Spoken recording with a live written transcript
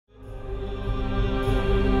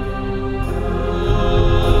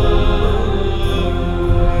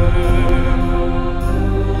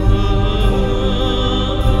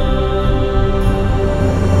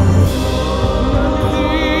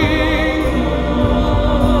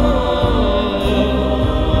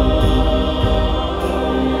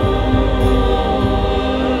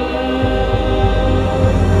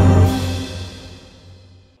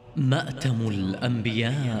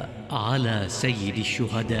سيد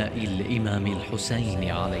الشهداء الإمام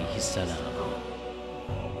الحسين عليه السلام.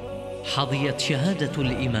 حظيت شهادة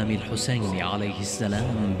الإمام الحسين عليه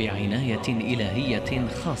السلام بعناية إلهية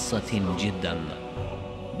خاصة جدا،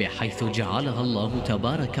 بحيث جعلها الله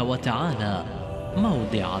تبارك وتعالى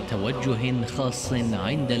موضع توجه خاص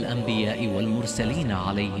عند الأنبياء والمرسلين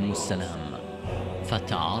عليهم السلام،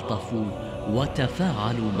 فتعاطفوا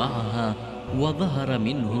وتفاعلوا معها، وظهر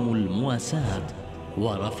منهم المواساة،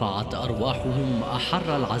 ورفعت أرواحهم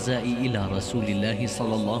أحر العزاء إلى رسول الله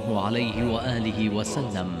صلى الله عليه وآله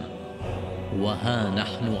وسلم. وها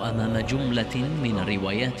نحن أمام جملة من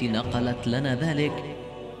روايات نقلت لنا ذلك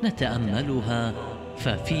نتأملها،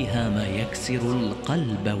 ففيها ما يكسر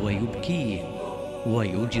القلب ويبكيه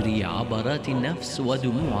ويجري عبرات النفس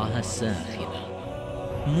ودموعها الساخنة.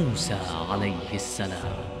 موسى عليه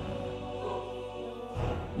السلام.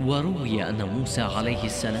 وروي أن موسى عليه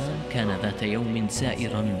السلام كان ذات يوم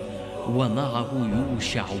سائرا ومعه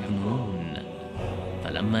يوشع بن نون،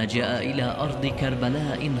 فلما جاء إلى أرض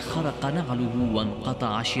كربلاء انخرق نعله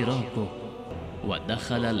وانقطع شراكه،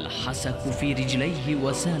 ودخل الحسك في رجليه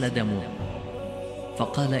وسال دمه،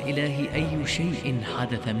 فقال: إلهي، أي شيء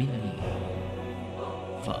حدث مني؟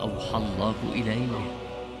 فأوحى الله إليه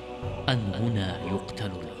أن هنا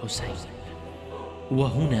يقتل الحسين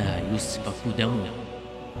وهنا يسفك دمه،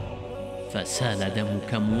 فسال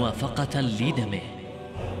دمك موافقة لدمه.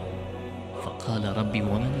 فقال: ربي،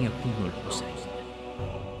 ومن يكون الحسين؟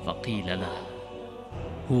 فقيل له: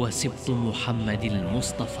 هو سبط محمد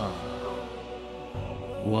المصطفى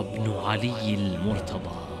وابن علي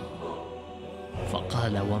المرتضى.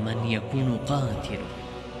 فقال: ومن يكون قاتله؟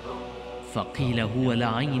 فقيل: هو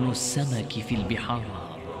لعين السمك في البحار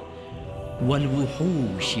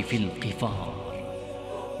والوحوش في القفار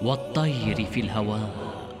والطير في الهواء.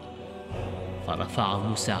 فرفع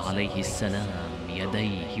موسى عليه السلام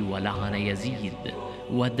يديه ولعن يزيد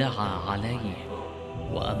ودعا عليه،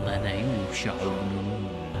 وأمن يوشع بن نون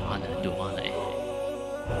على دعائه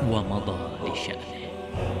ومضى لشأنه.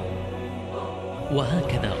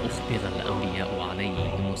 وهكذا أخبر الأنبياء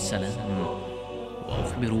عليهم السلام،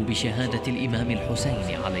 وأخبروا بشهادة الإمام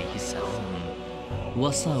الحسين عليه السلام،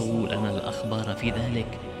 وصاروا لنا الأخبار في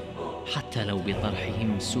ذلك، حتى لو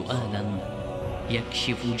بطرحهم سؤالا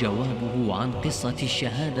يكشف جوابه عن قصة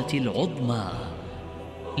الشهادة العظمى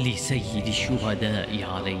لسيد الشهداء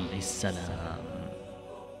عليه السلام.